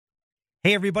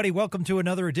Hey, everybody, welcome to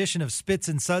another edition of Spits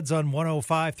and Suds on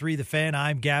 105.3 The Fan.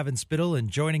 I'm Gavin Spittle,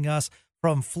 and joining us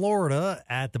from Florida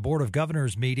at the Board of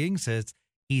Governors meetings, as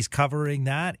he's covering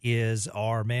that, is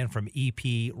our man from EP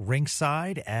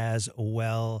Rinkside, as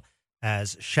well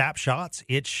as Shap Shots.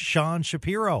 It's Sean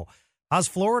Shapiro. How's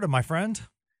Florida, my friend?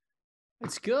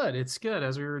 It's good. It's good.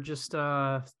 As we were just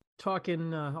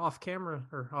talking off camera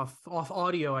or off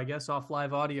audio, I guess, off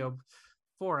live audio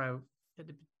before, I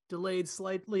had delayed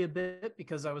slightly a bit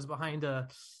because I was behind a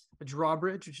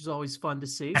drawbridge, which is always fun to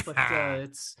see. But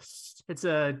it's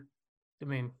I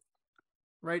mean,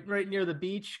 right near the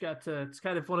beach. It's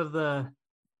kind of one of the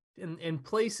in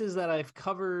places that I've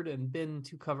covered and been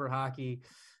to cover hockey.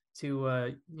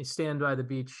 To you stand by the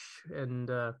beach and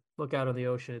look out on the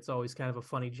ocean. It's always kind of a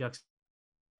funny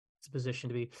juxtaposition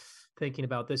to be thinking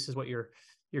about. This is what you're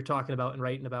talking about and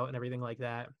writing about and everything like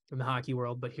that in the hockey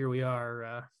world. But here we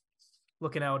are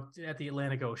looking out at the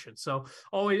Atlantic Ocean. So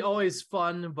always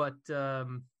fun. But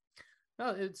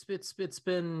it's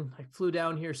been. I flew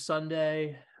down here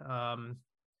Sunday.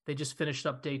 They just finished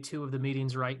up day 2 of the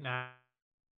meetings right now.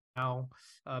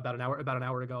 About an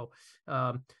hour ago.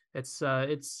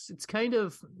 It's kind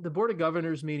of the Board of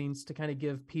Governors meetings, to kind of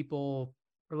give people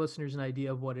or listeners an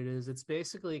idea of what it is. It's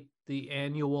basically the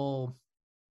annual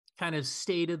kind of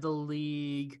state of the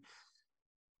league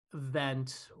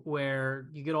event where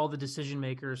you get all the decision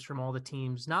makers from all the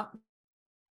teams, not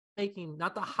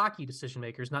the hockey decision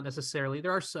makers, not necessarily.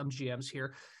 There are some GMs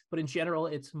here, but in general,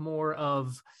 it's more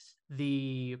of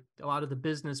a lot of the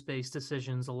business-based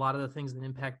decisions, a lot of the things that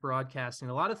impact broadcasting,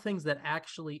 a lot of things that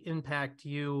actually impact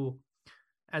you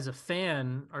as a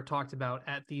fan are talked about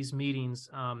at these meetings.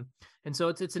 And so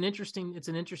it's an interesting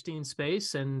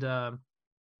space, and kind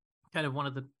of one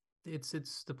of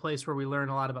it's the place where we learn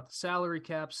a lot about the salary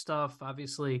cap stuff.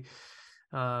 Obviously,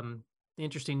 the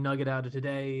interesting nugget out of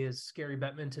today is Gary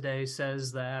Bettman today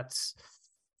says that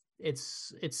it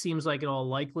seems like in all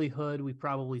likelihood we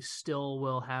probably still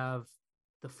will have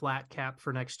the flat cap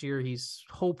for next year. He's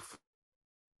hopeful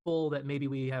that maybe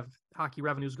we have hockey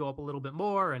revenues go up a little bit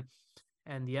more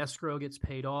and the escrow gets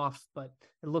paid off, but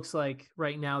it looks like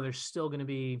right now there's still going to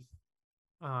be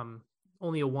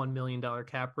only a $1 million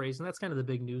cap raise, and that's kind of the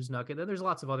big news nugget. And there's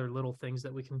lots of other little things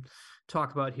that we can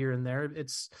talk about here and there.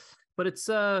 It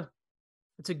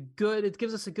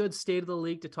gives us a good state of the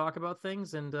league to talk about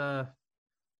things, and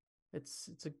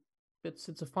it's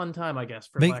a fun time, I guess.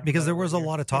 Because there was a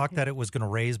lot of talk that it was going to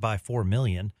raise by $4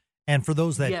 million. And for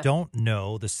those that don't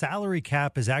know, the salary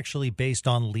cap is actually based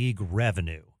on league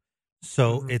revenue.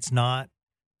 So it's not,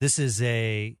 this is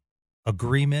a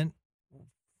agreement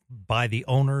by the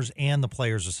owners and the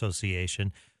Players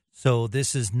Association. So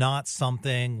this is not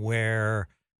something where,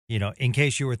 in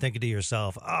case you were thinking to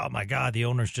yourself, oh my God, the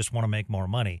owners just want to make more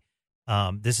money.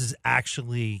 This is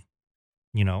actually,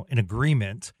 an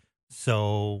agreement.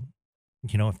 So,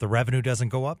 if the revenue doesn't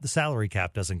go up, the salary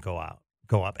cap doesn't go up.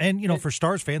 And, for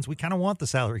Stars fans, we kind of want the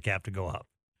salary cap to go up.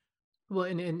 Well,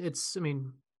 and it's,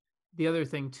 the other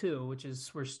thing too, which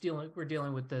is we're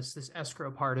dealing with this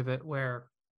escrow part of it, where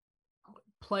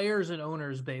players and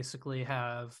owners basically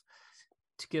have,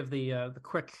 to give the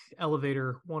quick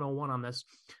elevator 101 on this,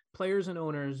 players and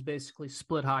owners basically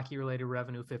split hockey related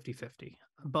revenue 50-50,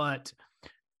 but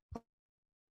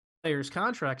players'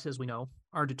 contracts, as we know,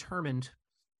 are determined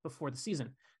before the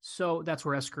season. So that's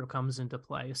where escrow comes into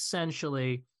play.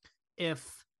 Essentially,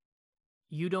 if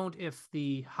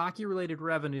the hockey related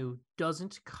revenue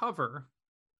doesn't cover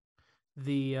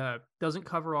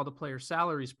all the players'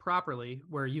 salaries properly,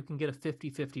 where you can get a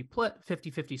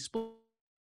 50-50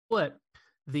 split,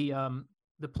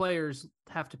 the players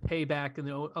have to pay back and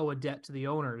owe a debt to the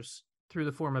owners through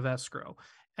the form of escrow.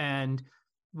 And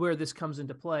where this comes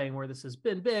into play and where this has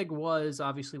been big was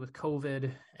obviously with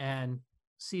COVID and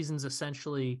seasons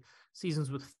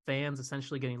with fans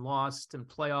essentially getting lost and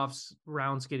playoffs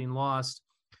rounds getting lost.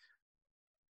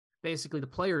 Basically, the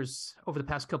players over the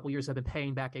past couple of years have been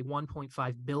paying back a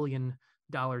 $1.5 billion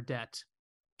debt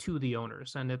to the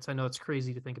owners. And I know it's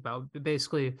crazy to think about, but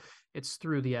basically it's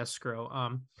through the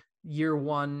escrow. Year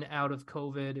 1 out of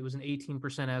COVID, it was an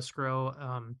 18%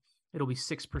 escrow. It'll be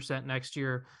 6% next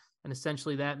year. And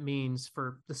essentially that means,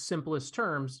 for the simplest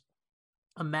terms,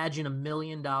 imagine $1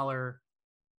 million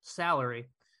salary.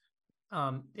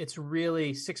 It's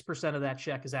really 6% of that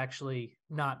check is actually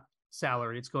not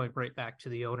salary. It's going right back to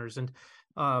the owners. And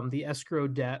the escrow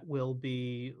debt will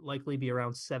likely be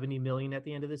around $70 million at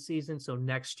the end of the season. So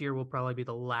next year will probably be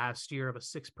the last year of a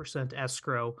 6%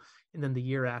 escrow. And then the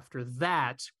year after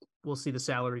that,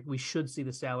 we should see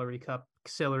the salary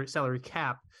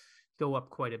cap go up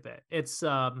quite a bit. It's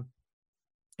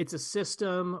it's a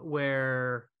system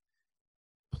where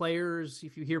players,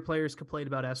 if you hear players complain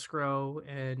about escrow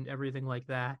and everything like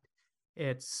that,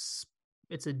 it's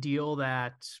a deal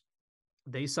that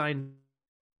they signed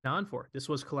on for. This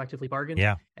was collectively bargained,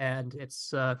 Yeah. and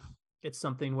it's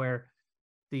something where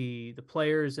the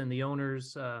players and the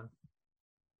owners,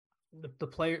 the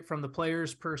player, from the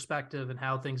players' perspective and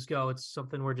how things go, it's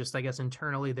something where just, I guess,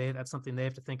 internally that's something they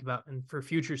have to think about, and for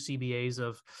future CBAs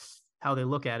of how they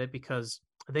look at it, because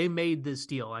they made this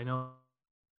deal. I know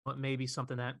it may be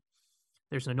something that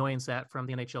there's an annoyance at from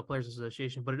the NHL Players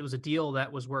Association, but it was a deal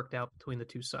that was worked out between the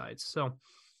two sides. So,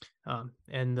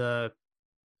 and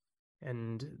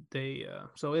they,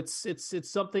 so it's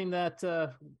something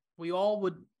that we all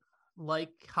would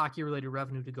like hockey related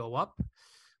revenue to go up.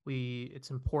 It's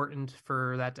important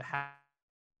for that to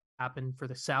happen, for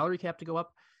the salary cap to go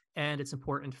up, and it's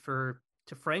important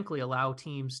to frankly allow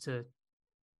teams to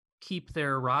keep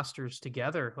their rosters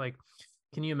together. Like,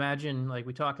 can you imagine, like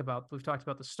we've talked about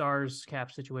the Stars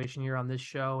cap situation here on this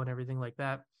show and everything like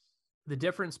that. The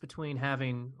difference between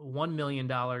having $1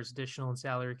 million additional in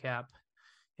salary cap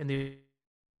in the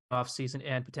offseason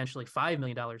and potentially $5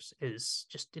 million is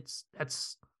just,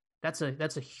 that's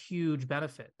a huge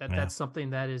benefit. That's something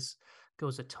that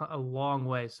goes a long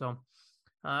way. So,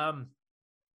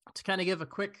 to kind of give a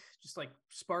quick, just like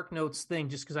Spark Notes thing,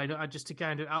 just because I know,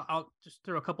 I'll just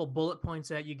throw a couple bullet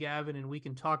points at you, Gavin, and we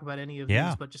can talk about any of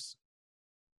these, but just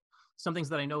some things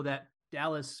that I know that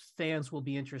Dallas fans will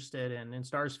be interested in, and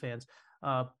Stars fans.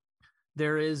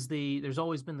 There's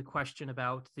always been the question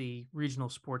about the regional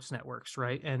sports networks,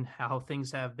 right? And how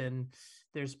things have been.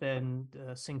 There's been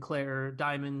Sinclair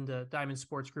Diamond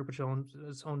Sports Group, which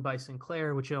is owned by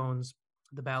Sinclair, which owns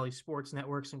the Bally Sports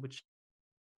Networks, and which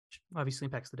obviously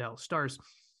impacts the Dallas Stars.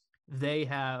 They've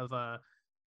had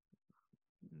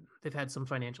some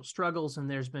financial struggles, and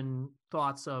there's been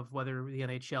thoughts of whether the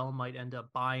NHL might end up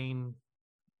buying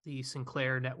the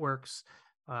Sinclair networks.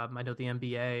 I know the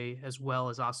NBA as well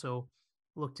has also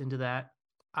looked into that.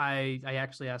 I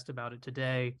actually asked about it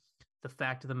today. The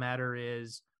fact of the matter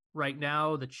is, right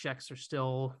now, the checks are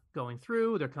still going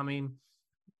through. They're coming.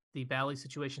 The Bally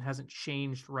situation hasn't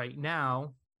changed right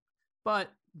now,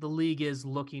 but the league is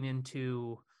looking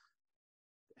into.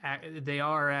 They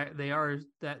are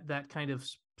that kind of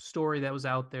story that was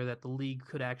out there that the league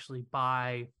could actually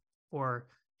buy or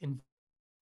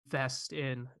invest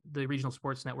in the regional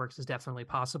sports networks is definitely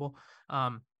possible.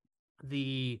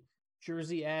 The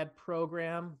jersey ad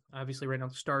program, obviously right now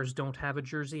the Stars don't have a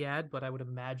jersey ad, but I would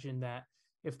imagine that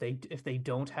if they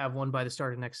don't have one by the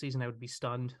start of next season, I would be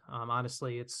stunned.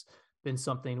 Honestly, it's been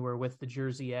something where with the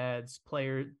jersey ads,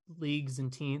 player leagues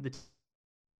and the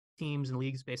teams and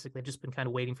leagues basically have just been kind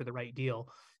of waiting for the right deal.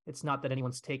 It's not that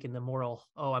anyone's taken the moral,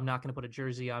 I'm not going to put a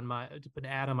jersey on put an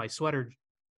ad on my sweater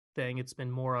thing. It's been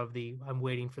more of I'm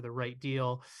waiting for the right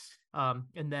deal.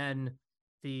 And then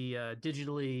the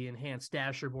digitally enhanced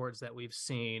dasher boards that we've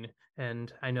seen.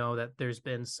 And I know that there's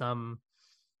been some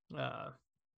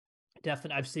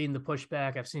I've seen the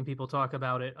pushback. I've seen people talk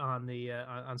about it on the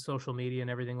on social media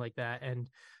and everything like that. And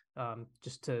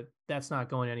that's not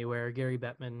going anywhere. Gary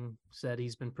Bettman said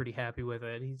he's been pretty happy with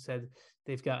it. He said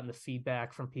they've gotten the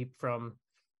feedback from people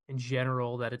in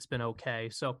general that it's been okay.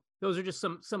 So those are just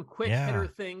some quick hitter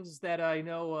things that I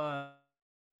know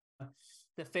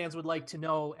that fans would like to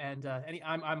know. And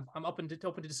I'm open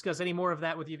to discuss any more of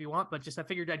that with you if you want. But just I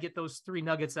figured I'd get those 3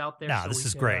 nuggets out there. No, this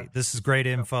is great. This is great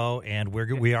info, and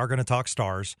we are going to talk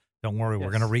Stars. Don't worry,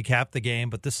 we're going to recap the game,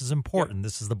 but this is important. Yep.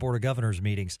 This is the Board of Governors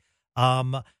meetings.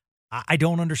 I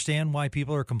don't understand why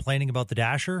people are complaining about the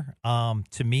Dasher.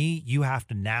 To me, you have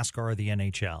to NASCAR the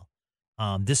NHL.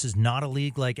 This is not a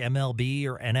league like MLB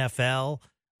or NFL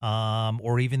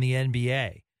or even the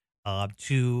NBA.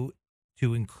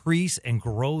 To increase and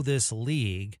grow this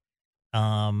league,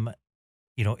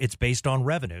 it's based on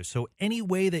revenue. So any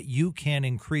way that you can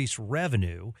increase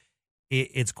revenue,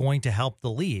 it's going to help the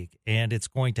league, and it's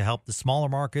going to help the smaller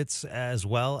markets as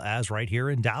well as right here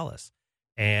in Dallas.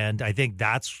 And I think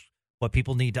that's what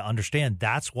people need to understand.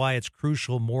 That's why it's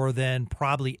crucial more than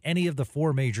probably any of the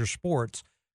 4 major sports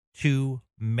to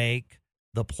make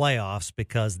the playoffs,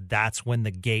 because that's when the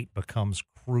gate becomes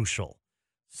crucial.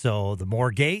 So the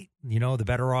more gate, the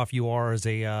better off you are as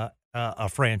a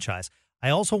franchise. I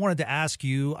also wanted to ask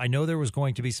you, I know there was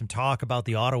going to be some talk about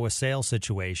the Ottawa sale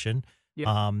situation.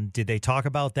 Yeah. Did they talk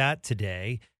about that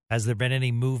today? Has there been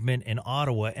any movement in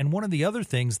Ottawa? And one of the other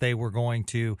things they were going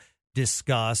to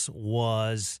discuss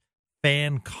was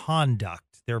fan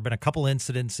conduct. There have been a couple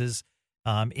incidences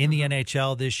in the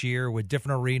NHL this year with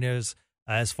different arenas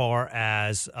as far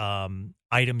as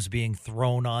items being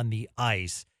thrown on the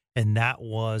ice. and that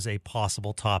was a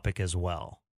possible topic as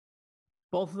well.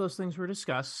 Both of those things were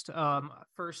discussed.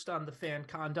 First on the fan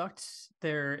conduct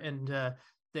there, and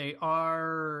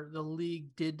the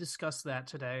league did discuss that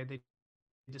today. They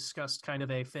discussed kind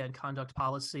of a fan conduct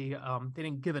policy. They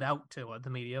didn't give it out to the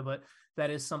media, but that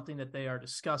is something that they are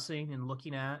discussing and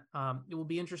looking at. It will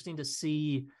be interesting to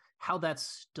see how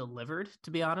that's delivered.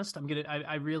 To be honest,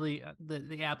 I really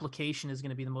the application is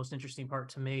going to be the most interesting part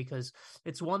to me, because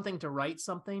it's one thing to write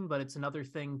something, but it's another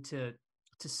thing to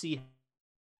see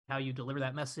how you deliver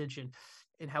that message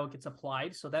and how it gets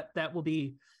applied. So that will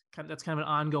be that's kind of an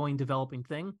ongoing developing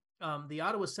thing. The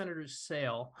Ottawa Senators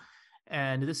sale,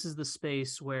 and this is the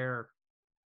space where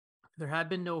there had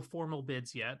been no formal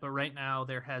bids yet, but right now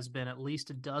there has been at least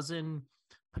a dozen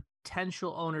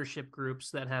potential ownership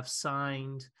groups that have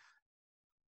signed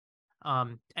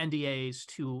NDAs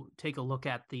to take a look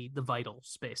at the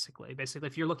vitals. Basically,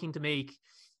 if you're looking to make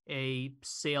a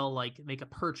sale, make a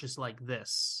purchase like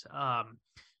this,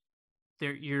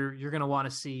 you're going to want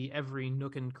to see every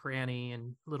nook and cranny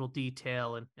and little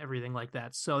detail and everything like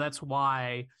that. So that's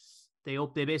why they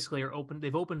basically are open.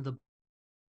 They've opened the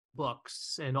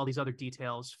books and all these other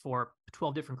details for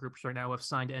 12 different groups right now have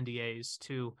signed NDAs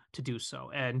to do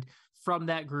so. And from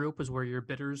that group is where your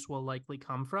bidders will likely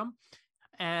come from.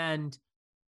 And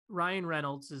Ryan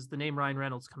Reynolds the name Ryan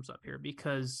Reynolds comes up here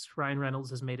because Ryan Reynolds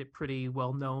has made it pretty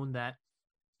well known that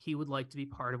he would like to be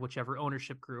part of whichever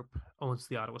ownership group owns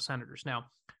the Ottawa Senators. Now,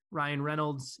 Ryan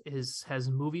Reynolds has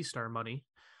movie star money.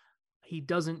 He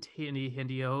is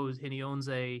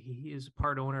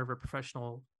part owner of a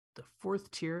professional, the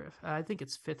fourth tier, I think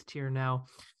it's fifth tier now,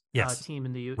 team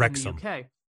in the UK.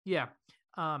 Yeah.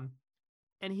 And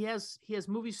he has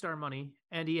movie star money,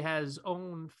 and he has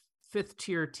own fifth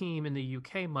tier team in the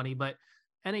UK money, but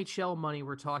NHL money,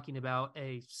 we're talking about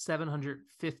a $750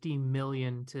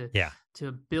 million to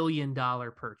 $1 billion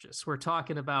purchase. We're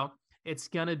talking about it's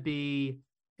going to be,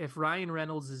 if Ryan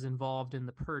Reynolds is involved in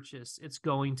the purchase, it's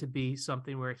going to be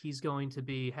something where he's going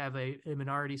to have a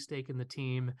minority stake in the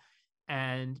team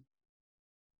and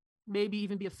maybe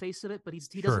even be a face of it, but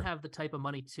he doesn't have the type of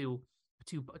money to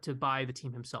buy the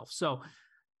team himself. So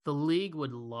the league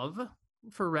would love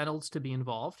for Reynolds to be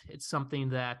involved. It's something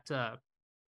that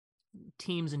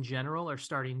teams in general are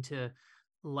starting to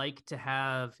like to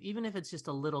have, even if it's just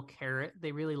a little carrot.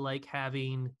 They really like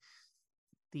having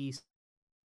these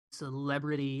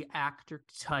celebrity actor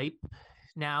type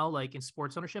now, like in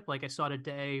sports ownership. Like I saw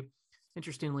today,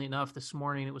 interestingly enough, this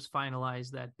morning it was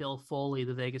finalized that Bill Foley,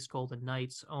 the Vegas Golden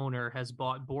Knights owner, has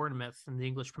bought Bournemouth in the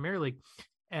English Premier League.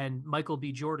 And Michael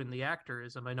B. Jordan, the actor,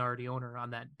 is a minority owner on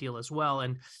that deal as well.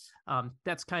 And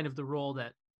that's kind of the role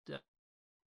that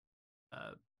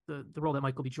the role that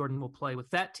Michael B. Jordan will play with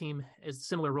that team is a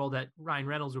similar role that Ryan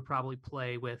Reynolds would probably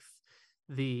play with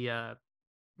the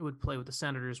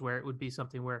Senators, where it would be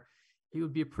something where he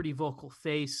would be a pretty vocal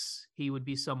face. He would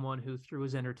be someone who, through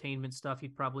his entertainment stuff,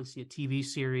 you'd probably see a TV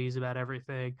series about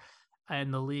everything.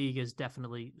 And the league is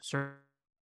definitely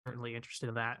certainly interested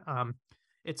in that.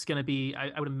 It's going to be,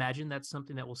 I would imagine that's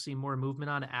something that we'll see more movement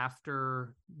on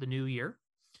after the new year.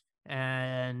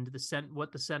 And the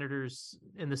Senators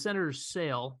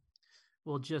sale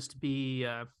will just be,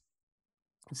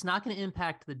 it's not going to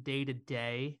impact the day to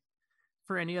day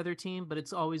for any other team, but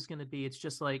it's always going to be, it's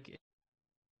just like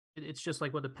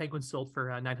what the Penguins sold for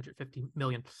 $950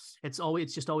 million. It's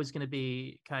just always going to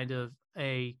be kind of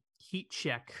a heat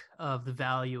check of the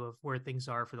value of where things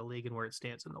are for the league and where it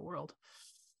stands in the world.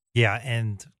 Yeah,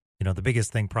 and the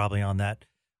biggest thing probably on that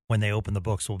when they open the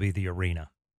books will be the arena.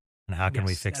 And how can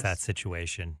we fix that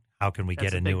situation? How can we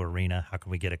get a new arena? How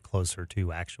can we get it closer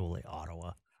to actually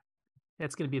Ottawa?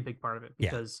 That's going to be a big part of it,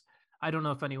 because I don't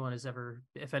know if anyone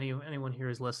here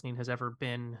is listening has ever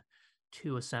been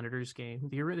to a Senators game.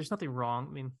 There's nothing wrong.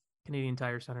 I mean, Canadian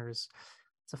Tire Center it's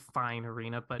a fine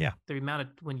arena, but the amount of,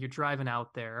 when you're driving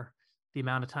out there, the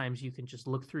amount of times you can just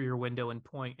look through your window and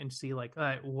point and see like,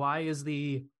 why is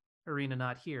the arena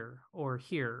not here or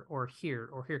here or here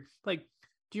or here? Like,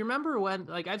 do you remember when,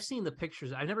 like, I've seen the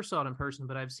pictures, I never saw it in person,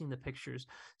 but I've seen the pictures.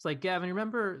 It's like, Gavin,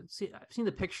 I've seen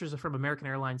the pictures from American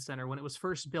Airlines Center when it was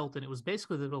first built, and it was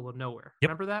basically the middle of nowhere. Yep.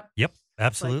 Remember that? Yep,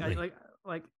 absolutely.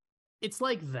 Like it's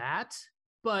like that,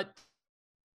 but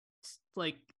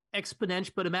like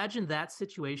exponential. But imagine that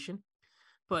situation,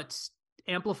 but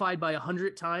amplified by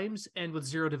 100 times and with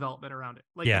zero development around it.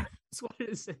 Like, that's what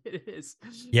it is.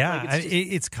 Yeah, like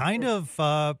it's kind of,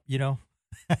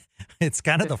 it's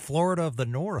kind of the Florida of the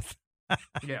North.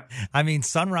 Yeah. I mean,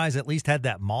 Sunrise at least had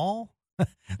that mall.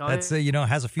 That's,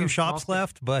 has a few shops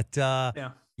left, but,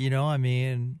 I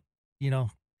mean,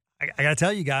 I got to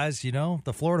tell you guys,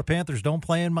 the Florida Panthers don't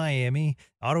play in Miami.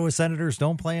 Ottawa Senators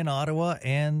don't play in Ottawa.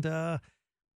 And,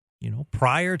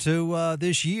 prior to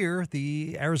this year,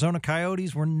 the Arizona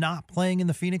Coyotes were not playing in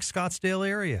the Phoenix Scottsdale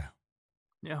area.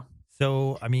 Yeah.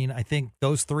 So, I mean, I think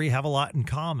those three have a lot in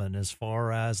common as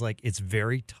far as it's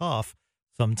very tough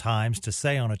sometimes to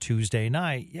say on a Tuesday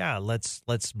night, yeah, let's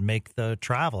make the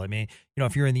travel. I mean,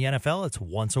 if you're in the NFL, it's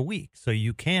once a week. So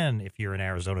you can, if you're in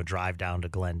Arizona, drive down to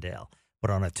Glendale. But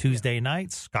on a Tuesday night,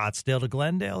 Scottsdale to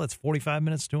Glendale, it's 45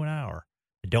 minutes to an hour.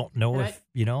 I don't know if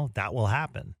that will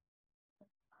happen.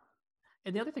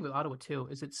 And the other thing with Ottawa, too,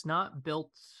 is it's not built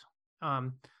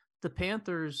the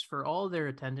Panthers, for all their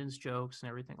attendance jokes and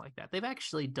everything like that, they've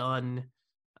actually done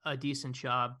a decent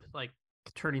job,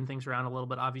 turning things around a little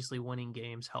bit. Obviously, winning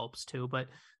games helps, too. But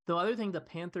the other thing the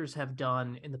Panthers have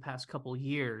done in the past couple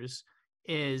years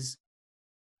is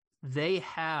they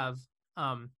have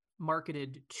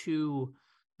marketed to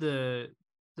the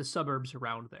suburbs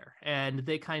around there, and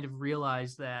they kind of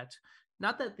realize that,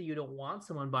 not that you don't want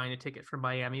someone buying a ticket from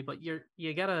Miami, but you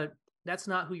gotta, that's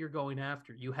not who you're going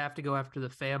after. You have to go after the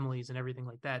families and everything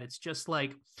like that. It's just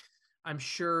like, I'm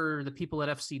sure the people at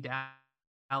FC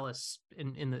Dallas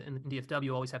in the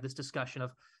DFW always have this discussion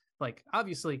of,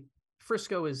 obviously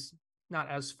Frisco is not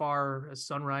as far as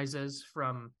Sunrise is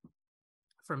from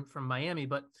Miami,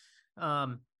 but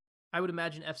I would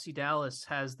imagine FC Dallas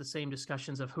has the same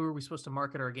discussions of who are we supposed to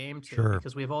market our game to,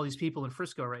 because we have all these people in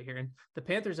Frisco right here. And the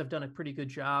Panthers have done a pretty good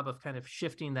job of kind of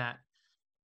shifting that.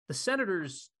 The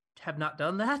Senators have not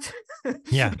done that.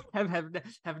 Yeah.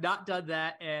 have not done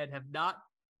that, and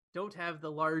don't have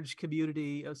the large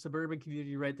community, a suburban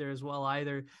community right there as well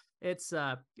either. It's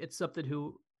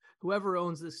something whoever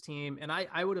owns this team, and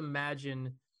I would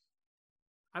imagine,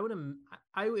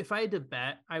 if I had to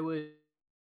bet, I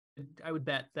would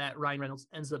bet that Ryan Reynolds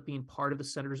ends up being part of the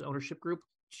Senators ownership group,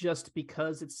 just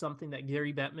because it's something that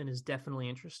Gary Bettman is definitely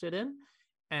interested in.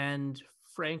 And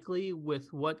frankly,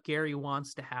 with what Gary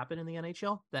wants to happen in the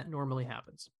NHL, that normally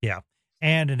happens. Yeah.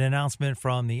 And an announcement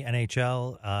from the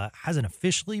NHL hasn't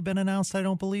officially been announced, I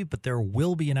don't believe, but there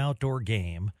will be an outdoor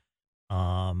game.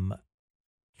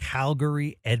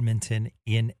 Calgary, Edmonton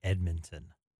in Edmonton.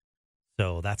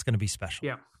 So that's going to be special.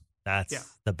 Yeah.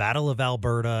 The Battle of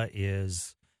Alberta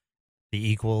is the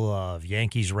equal of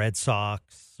Yankees, Red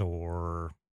Sox,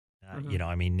 or,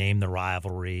 name the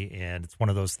rivalry. And it's one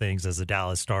of those things, as a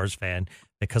Dallas Stars fan,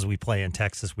 because we play in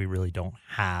Texas, we really don't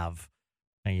have,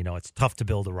 it's tough to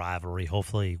build a rivalry.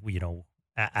 Hopefully,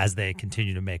 as they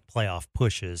continue to make playoff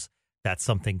pushes, that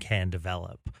something can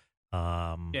develop.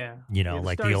 The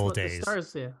like Stars, the old days. The Stars,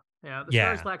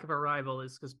 Stars' lack of a rival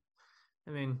is because,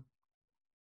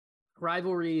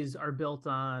 rivalries are built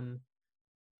on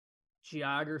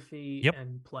geography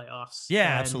and playoffs.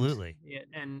 Yeah, absolutely.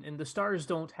 And the Stars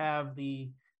don't have the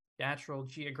natural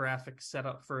geographic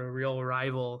setup for a real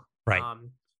rival. Right.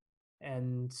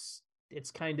 And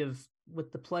it's kind of,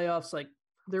 with the playoffs,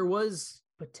 there was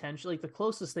potentially, the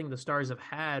closest thing the Stars have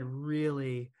had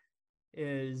really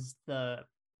is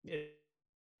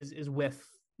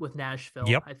with Nashville.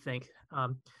 Yep. I think.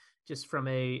 Just from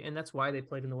and that's why they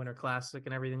played in the Winter Classic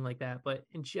and everything like that. But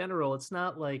in general, it's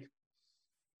not like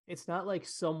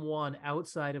someone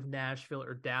outside of Nashville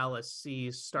or Dallas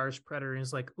sees Stars Predator and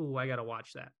is like, "Ooh, I gotta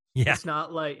watch that." Yeah. It's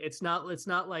not like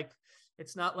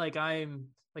I'm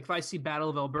like, if I see Battle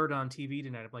of Alberta on TV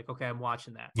tonight, I'm like, okay, I'm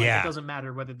watching that. It doesn't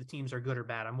matter whether the teams are good or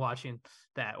bad. I'm watching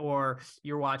that. Or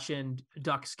you're watching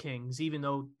Ducks Kings, even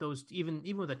though even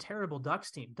with a terrible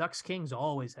Ducks team, Ducks Kings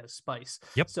always has spice.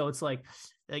 Yep. So it's like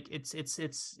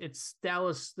it's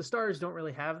Dallas. The Stars don't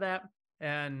really have that,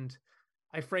 and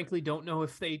I frankly don't know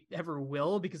if they ever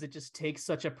will, because it just takes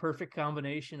such a perfect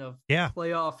combination of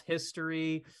playoff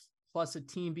history plus a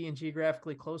team being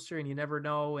geographically closer, and you never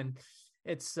know. And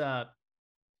it's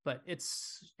but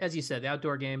it's, as you said, the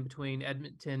outdoor game between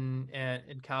Edmonton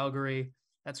and Calgary.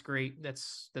 That's great.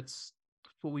 That's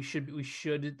what we should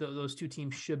those two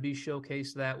teams should be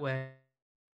showcased that way.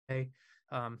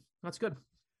 That's good.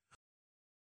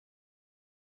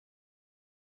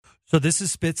 So this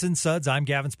is Spits and Suds. I'm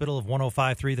Gavin Spittle of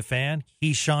 105.3 The Fan.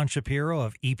 He's Sean Shapiro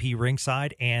of EP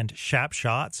Ringside and Shap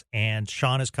Shots. And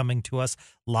Sean is coming to us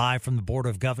live from the Board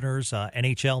of Governors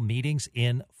NHL meetings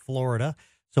in Florida.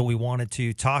 So we wanted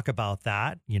to talk about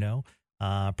that.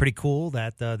 Pretty cool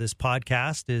that this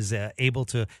podcast is able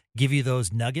to give you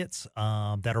those nuggets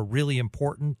that are really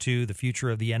important to the future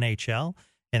of the NHL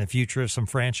and the future of some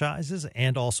franchises,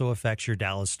 and also affects your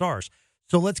Dallas Stars.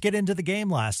 So let's get into the game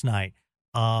last night.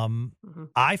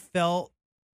 I felt,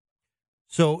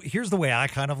 so here's the way I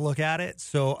kind of look at it.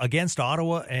 So against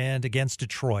Ottawa and against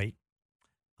Detroit,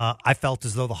 I felt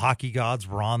as though the hockey gods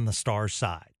were on the Stars'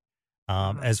 side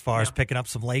as far as picking up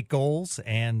some late goals.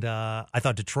 And I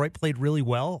thought Detroit played really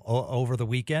well over the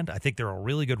weekend. I think they're a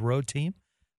really good road team.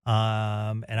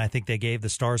 And I think they gave the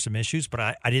Stars some issues, but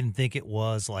I didn't think it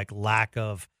was like lack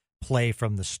of play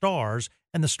from the Stars,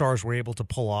 and the Stars were able to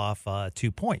pull off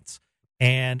 2 points.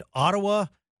 And Ottawa,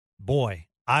 boy,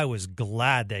 I was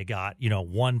glad they got,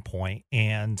 1 point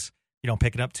and,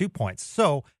 picking up 2 points.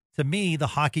 So to me, the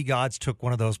hockey gods took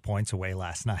one of those points away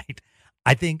last night.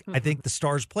 I think the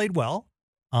Stars played well.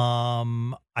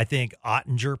 I think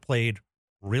Ottinger played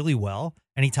really well.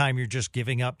 Anytime you're just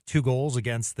giving up 2 goals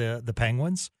against the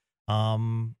Penguins,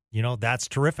 that's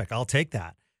terrific. I'll take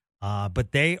that. But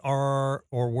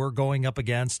we're going up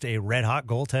against a red hot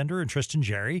goaltender in Tristan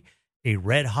Jarry, a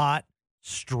red hot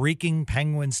streaking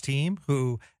Penguins team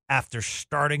who, after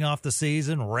starting off the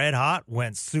season red hot,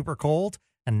 went super cold,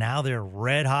 and now they're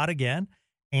red hot again.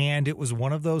 And it was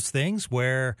one of those things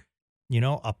where,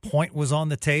 a point was on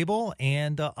the table,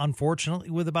 and unfortunately,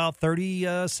 with about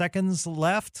 30 seconds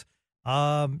left,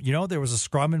 there was a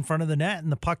scrum in front of the net,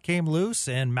 and the puck came loose,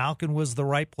 and Malkin was the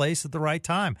right place at the right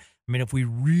time. I mean, if we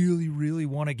really, really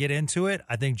want to get into it,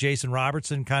 I think Jason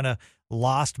Robertson kind of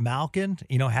lost Malkin,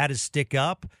 had his stick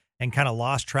up and kind of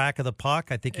lost track of the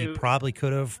puck. I think he probably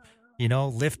could have,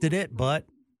 lifted it, but.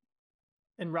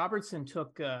 And Robertson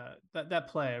took that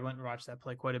play. I went and watched that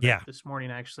play quite a bit this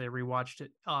morning. Actually, I rewatched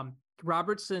it.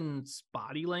 Robertson's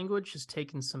body language has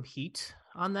taken some heat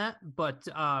on that, but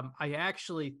I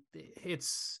actually,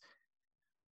 it's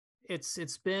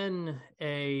been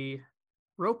a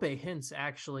Rope Hintz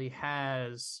actually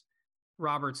has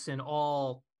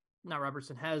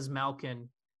has Malkin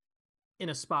in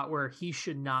a spot where he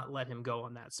should not let him go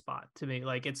on that spot. To me,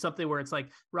 like, it's something where it's like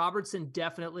Robertson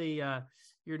definitely,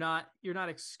 you're not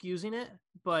excusing it,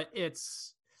 but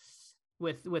it's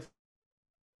with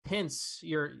Hintz,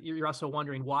 you're also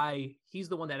wondering why he's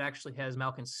the one that actually has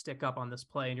Malkin stick up on this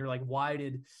play, and you're like, why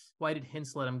did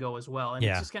Hintz let him go as well? And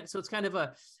it's just it's kind of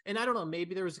and I don't know,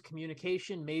 maybe there was a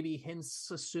communication, maybe Hintz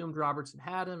assumed Robertson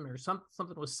had him, or something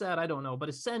was said, I don't know, but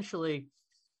essentially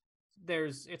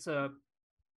it's a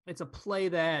play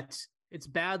that it's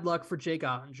bad luck for Jake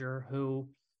Ottinger, who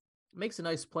makes a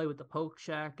nice play with the poke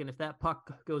check, and if that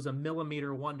puck goes a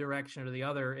millimeter one direction or the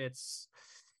other, it's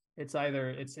either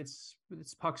it's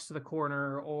pucks to the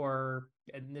corner, or,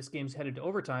 and this game's headed to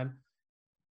overtime.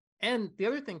 And the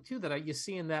other thing too that you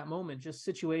see in that moment, just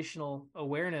situational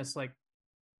awareness. Like,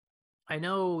 I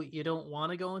know you don't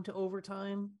want to go into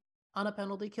overtime on a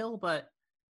penalty kill, but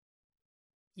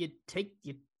you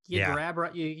grab,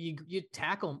 you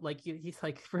tackle, like you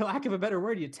like, for lack of a better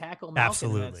word, you tackle Malkin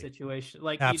in that situation.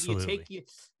 Like,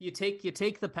 you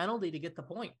take the penalty to get the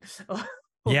point.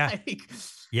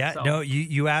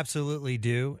 You absolutely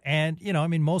do. And,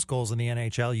 most goals in the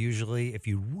NHL, usually, if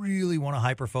you really want to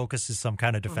hyper focus, is some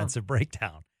kind of defensive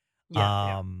breakdown.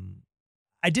 I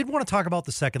did want to talk about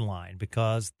the second line,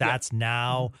 because that's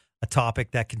now a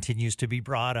topic that continues to be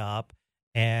brought up,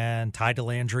 and Ty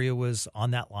Dellandrea was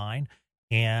on that line.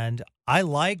 And I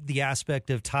like the aspect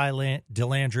of Ty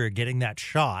Dellandrea getting that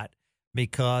shot,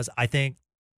 because I think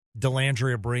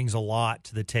Dellandrea brings a lot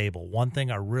to the table. One thing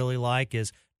I really like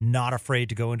is not afraid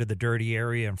to go into the dirty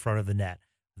area in front of the net.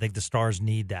 I think the Stars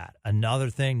need that. Another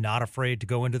thing, not afraid to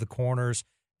go into the corners,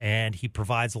 and he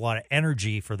provides a lot of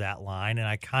energy for that line. And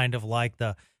I kind of like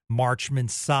the Marchman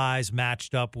size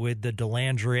matched up with the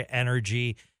Dellandrea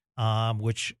energy,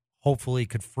 which hopefully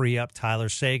could free up Tyler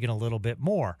Seguin a little bit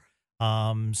more.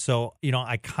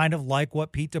 I kind of like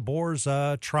what Pete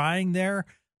DeBoer's trying there.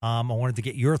 I wanted to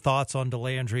get your thoughts on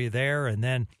Dellandrea there. And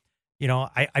then,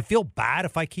 I feel bad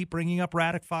if I keep bringing up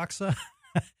Radek Faksa.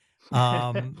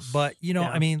 But,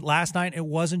 last night it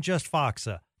wasn't just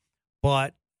Faksa,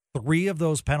 but 3 of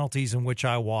those penalties in which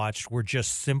I watched were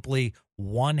just simply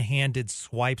one-handed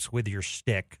swipes with your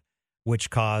stick, which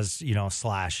caused,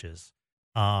 slashes.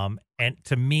 And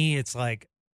to me, it's like,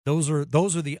 those are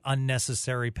the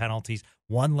unnecessary penalties.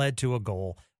 One led to a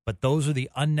goal, but those are the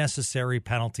unnecessary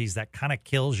penalties that kind of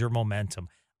kills your momentum.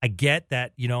 I get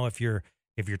that, if you're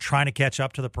trying to catch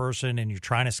up to the person and you're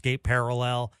trying to skate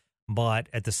parallel, but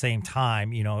at the same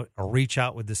time, a reach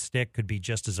out with the stick could be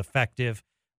just as effective.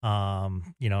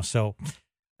 So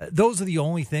those are the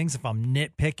only things if I'm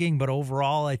nitpicking, but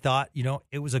overall I thought,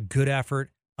 it was a good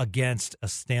effort against a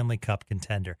Stanley Cup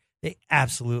contender. They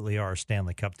absolutely are a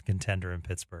Stanley Cup contender in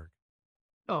Pittsburgh.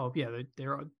 Oh yeah,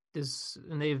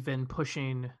 and they've been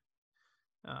pushing.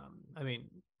 I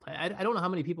don't know how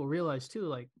many people realize too.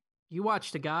 Like, you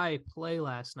watched a guy play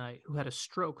last night who had a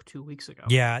stroke 2 weeks ago.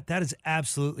 Yeah, that is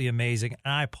absolutely amazing,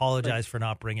 and I apologize for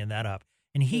not bringing that up.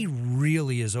 and he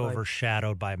really is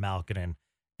overshadowed by Malkin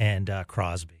and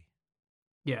Crosby.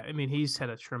 Yeah, I mean, he's had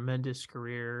a tremendous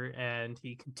career, and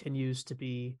he continues to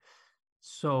be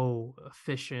so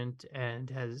efficient and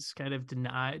has kind of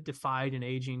defied an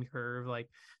aging curve. Like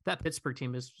that Pittsburgh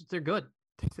team they're good.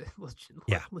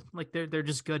 Yeah, like they're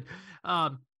just good.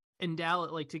 And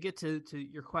Dallas, like to get to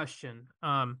your question,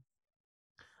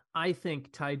 I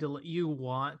think you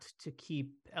want to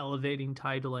keep elevating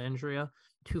Ty Dellandrea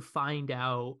to find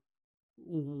out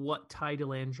what Ty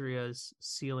Dellandrea's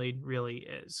ceiling really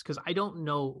is, because I don't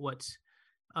know what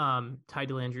Ty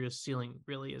Dellandrea's ceiling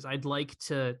really is. I'd like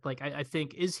to I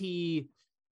think is he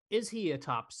a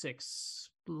top 6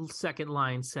 second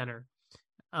line center?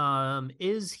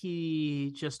 Is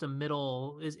he just a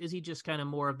middle? Is he just kind of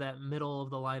more of that middle of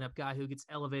the lineup guy who gets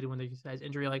elevated when there's guys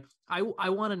injury? Like I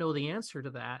want to know the answer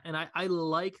to that, and I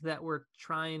like that we're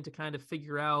trying to kind of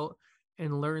figure out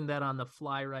and learn that on the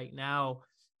fly right now.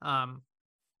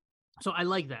 So I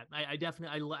like that. I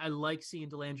definitely I like seeing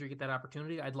Dellandrea get that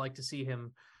opportunity. I'd like to see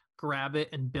him grab it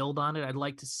and build on it. I'd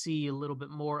like to see a little bit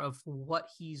more of what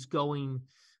he's going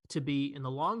to be in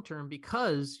the long term,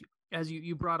 because as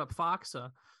you brought up Faksa,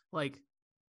 like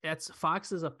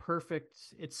Fox is a perfect,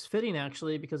 it's fitting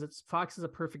actually, because Fox is a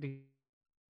perfect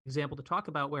example to talk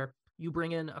about, where you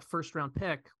bring in a first round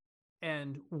pick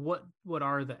and what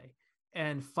are they?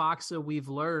 And Faksa, we've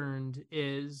learned,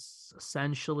 is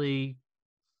essentially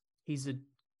he's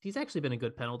actually been a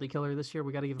good penalty killer this year.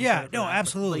 We got to give him credit for that.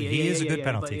 Absolutely. He is a good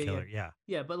penalty killer.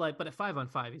 Yeah, but at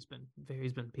 5-on-5, he's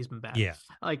been bad. Yeah.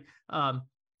 Like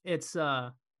it's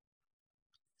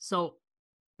so,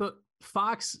 but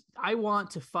Fox, I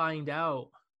want to find out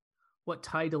what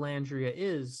Ty Dellandrea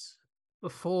is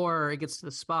before it gets to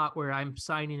the spot where I'm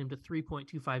signing him to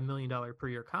 $3.25 million per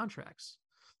year contracts.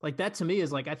 Like that to me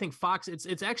is like, I think Fox,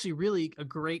 it's actually really a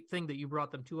great thing that you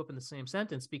brought them two up in the same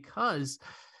sentence, because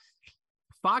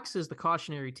Fox is the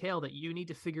cautionary tale that you need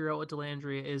to figure out what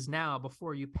Dellandrea is now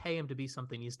before you pay him to be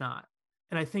something he's not.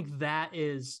 And I think that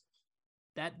is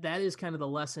kind of the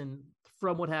lesson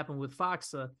from what happened with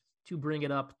Faksa to bring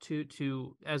it up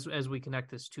to as we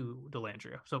connect this to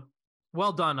Dellandrea. So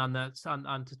well done on that,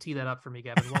 on to tee that up for me,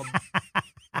 Gavin. Well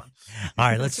done. All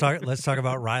right, let's talk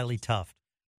about Riley Tuft.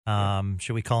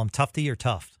 Should we call him Tufty or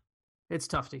Tuft? It's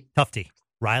Tufty. Tufty.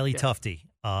 Riley Tufty.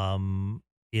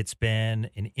 It's been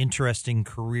an interesting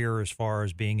career as far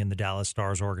as being in the Dallas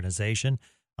Stars organization.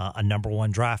 A number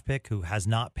 1 draft pick who has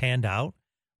not panned out,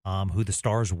 who the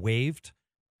Stars waived,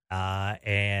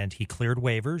 and he cleared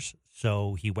waivers.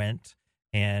 So he went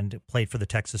and played for the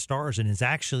Texas Stars and has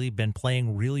actually been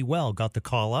playing really well. Got the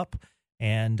call up,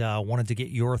 and wanted to get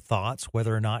your thoughts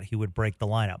whether or not he would break the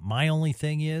lineup. My only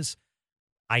thing is,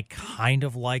 I kind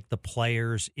of like the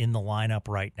players in the lineup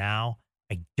right now.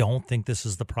 I don't think this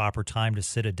is the proper time to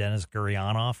sit a Denis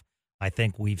Gurianov. I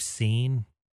think we've seen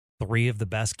 3 of the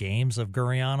best games of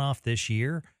Gurianov this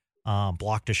year.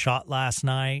 Blocked a shot last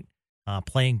night,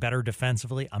 playing better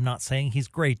defensively. I'm not saying he's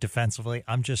great defensively.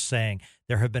 I'm just saying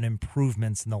there have been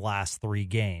improvements in the last 3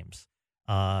 games.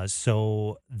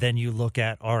 So then you look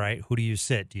at, all right, who do you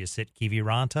sit? Do you sit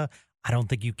Kiviranta? I don't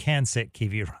think you can sit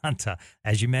Kiviranta.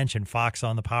 As you mentioned, Fox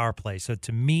on the power play. So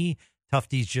to me,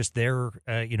 Tufty's just their,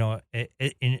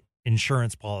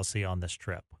 insurance policy on this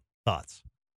trip. Thoughts?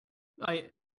 I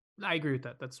agree with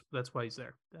that. That's why he's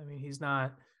there. I mean, he's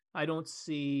not. I don't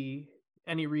see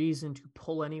any reason to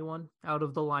pull anyone out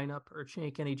of the lineup or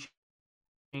make any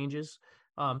changes.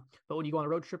 But when you go on a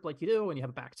road trip like you do, and you have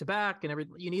a back-to-back and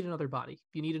everything, you need another body.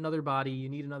 You need another body. You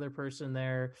need another person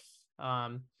there,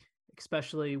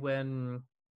 especially when.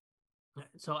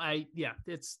 So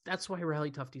that's why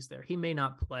Riley Tufty's there. He may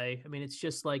not play. I mean, it's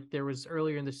just like there was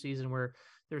earlier in the season where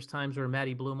there's times where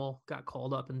Matty Blumel got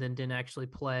called up and then didn't actually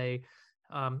play.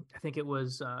 I think it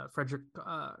was Frederick.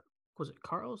 Was it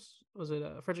Carlos? Was it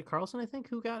Frederick Carlson? I think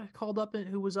who got called up and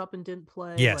who was up and didn't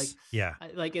play. Yes.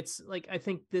 It's like I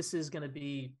think this is going to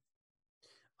be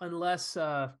unless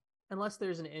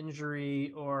there's an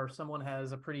injury or someone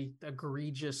has a pretty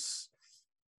egregious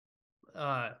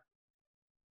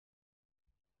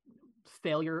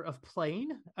failure of playing,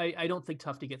 I don't think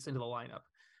Tufty gets into the lineup.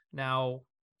 Now,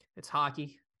 it's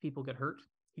hockey. People get hurt.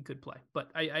 He could play, but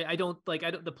I don't.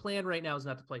 The plan right now is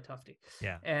not to play Tufty.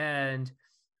 Yeah, and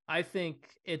I think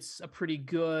it's a pretty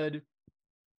good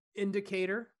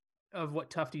indicator of what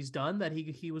Tufty's done that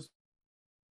he was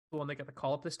the one that got the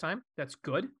call up this time. That's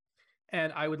good,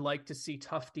 and I would like to see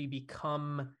Tufty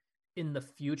become in the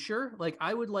future. Like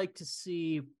I would like to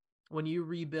see. When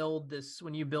you build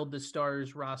the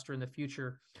Stars roster in the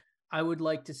future, I would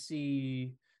like to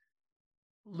see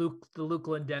the Luke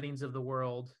Glendennings of the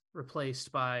world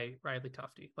replaced by Riley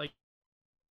Tufte. Like,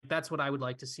 that's what I would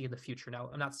like to see in the future. Now,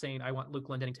 I'm not saying I want Luke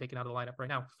Glendening taken out of the lineup right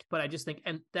now, but I just think,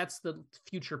 and that's the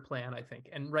future plan, I think.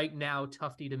 And right now,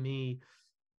 Tufte to me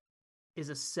is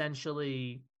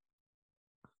essentially,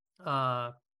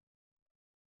 I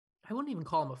wouldn't even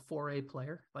call him a 4A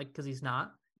player, like, because he's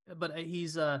not, but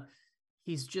he's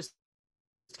just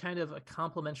kind of a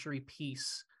complementary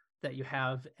piece that you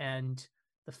have. And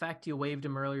the fact you waived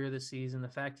him earlier this season, the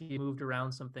fact you moved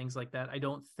around some things like that, I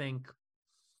don't think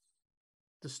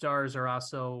the Stars are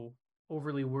also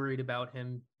overly worried about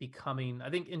him becoming,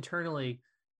 I think internally,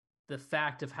 the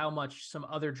fact of how much some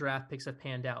other draft picks have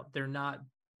panned out, they're not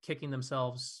kicking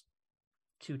themselves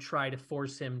to try to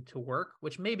force him to work,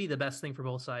 which may be the best thing for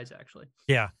both sides, actually.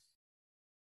 Yeah.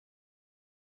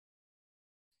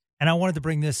 And I wanted to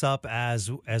bring this up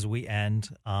as we end.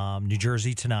 New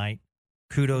Jersey tonight.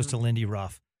 Kudos to Lindy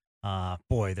Ruff.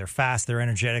 Boy, they're fast, they're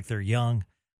energetic, they're young.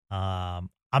 I'm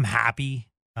happy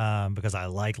because I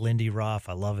like Lindy Ruff.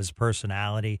 I love his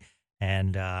personality.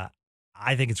 And I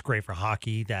think it's great for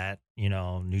hockey that,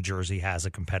 New Jersey has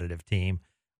a competitive team.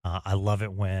 I love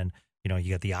it when,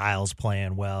 you got the Isles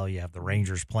playing well, you have the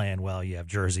Rangers playing well, you have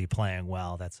Jersey playing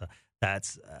well. That's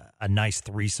a nice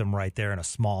threesome right there in a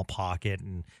small pocket,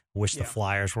 and wish the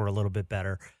Flyers were a little bit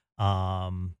better.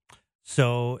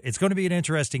 So it's going to be an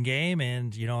interesting game,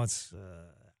 and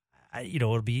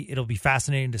it'll be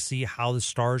fascinating to see how the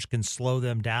Stars can slow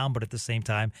them down, but at the same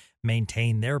time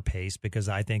maintain their pace, because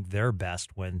I think they're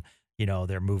best when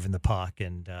they're moving the puck,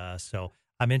 and so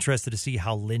I'm interested to see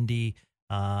how Lindy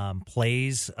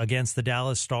plays against the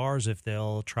Dallas Stars, if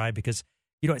they'll try, because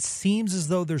it seems as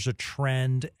though there's a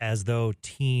trend, as though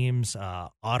teams,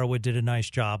 Ottawa did a nice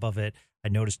job of it. I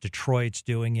noticed Detroit's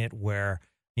doing it, where,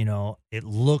 it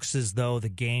looks as though the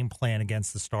game plan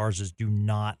against the Stars is do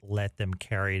not let them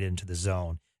carry it into the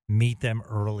zone. Meet them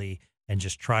early and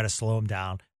just try to slow them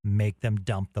down, make them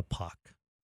dump the puck.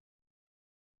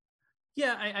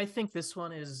 Yeah, I think this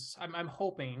one is, I'm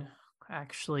hoping,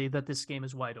 actually, that this game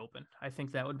is wide open. I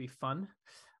think that would be fun.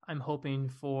 I'm hoping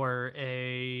for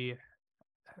like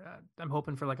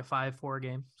a 5-4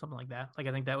 game, something like that. Like,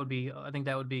 I think that would be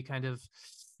kind of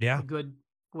a good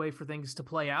way for things to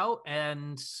play out.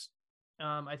 And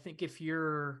I think if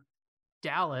you're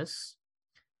Dallas,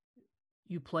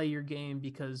 you play your game,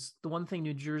 because the one thing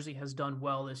New Jersey has done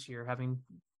well this year, having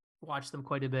watched them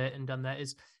quite a bit and done that,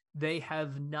 is they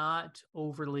have not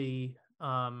overly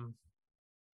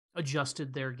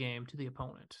adjusted their game to the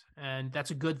opponent. And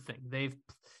that's a good thing.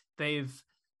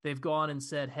 They've gone and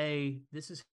said, hey, this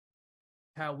is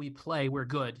how we play. We're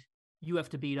good. You have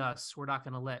to beat us. We're not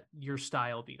going to let your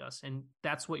style beat us. And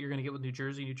that's what you're going to get with New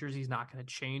Jersey. New Jersey's not going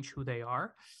to change who they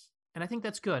are. And I think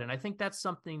that's good. And I think that's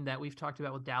something that we've talked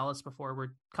about with Dallas before, where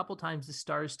a couple times the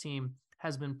Stars team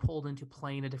has been pulled into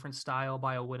playing a different style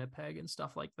by a Winnipeg and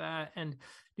stuff like that. And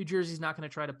New Jersey's not going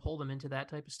to try to pull them into that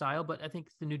type of style. But I think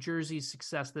the New Jersey's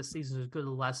success this season is a good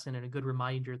lesson and a good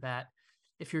reminder that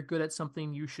if you're good at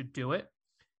something, you should do it.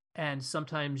 And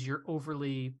sometimes you're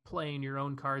overly playing your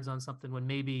own cards on something when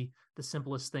maybe the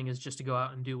simplest thing is just to go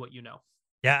out and do what you know.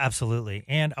 Yeah, absolutely.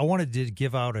 And I wanted to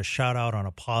give out a shout out on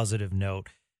a positive note.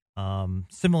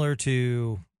 Similar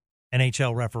to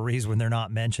NHL referees, when they're not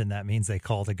mentioned, that means they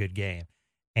called a good game.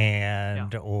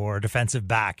 And or defensive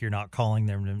back, you're not calling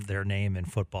their name in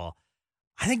football.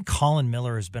 I think Colin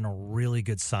Miller has been a really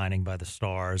good signing by the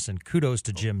Stars, and kudos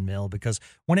to Jim Mill, because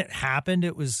when it happened,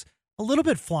 it was a little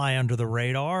bit fly under the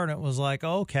radar, and it was like,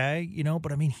 okay,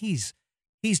 but I mean, he's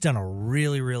done a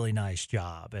really, really nice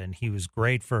job, and he was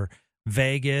great for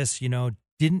Vegas,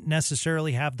 didn't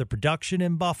necessarily have the production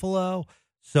in Buffalo.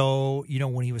 So,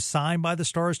 when he was signed by the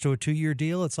Stars to a 2-year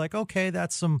deal, it's like, okay,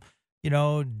 that's some,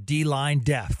 D-line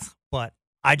depth, but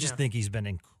I just think he's been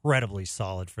incredibly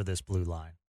solid for this blue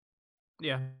line.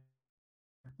 Yeah.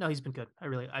 No, he's been good.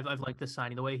 I've liked this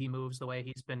signing, the way he moves, the way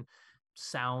he's been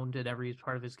sound at every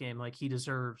part of his game. Like, he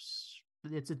deserves,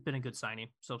 it's been a good signing.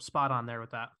 So spot on there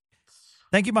with that.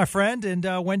 Thank you, my friend. And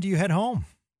when do you head home?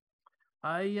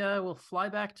 I will fly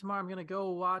back tomorrow. I'm going to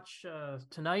go watch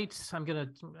tonight.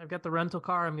 I've got the rental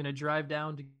car. I'm going to drive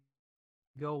down to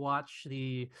go watch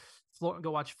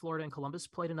Florida and Columbus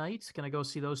play tonight. Going to go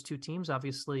see those two teams.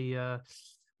 Obviously,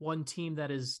 one team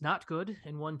that is not good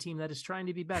and one team that is trying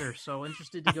to be better. So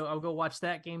interested to go. I'll go watch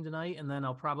that game tonight, and then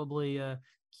I'll probably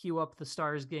queue up the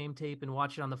Stars game tape and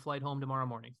watch it on the flight home tomorrow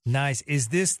morning. Nice. Is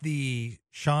this the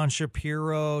Sean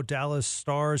Shapiro Dallas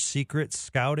Stars secret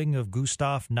scouting of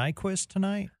Gustav Nyquist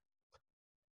tonight?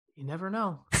 You never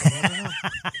know. You never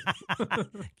know.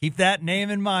 Keep that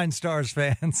name in mind, Stars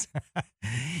fans.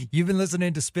 You've been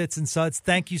listening to Spits and Suds.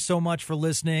 Thank you so much for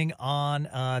listening on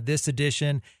this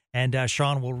edition. And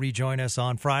Sean will rejoin us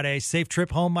on Friday. Safe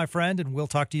trip home, my friend, and we'll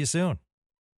talk to you soon.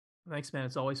 Thanks, man.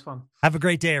 It's always fun. Have a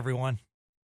great day, everyone.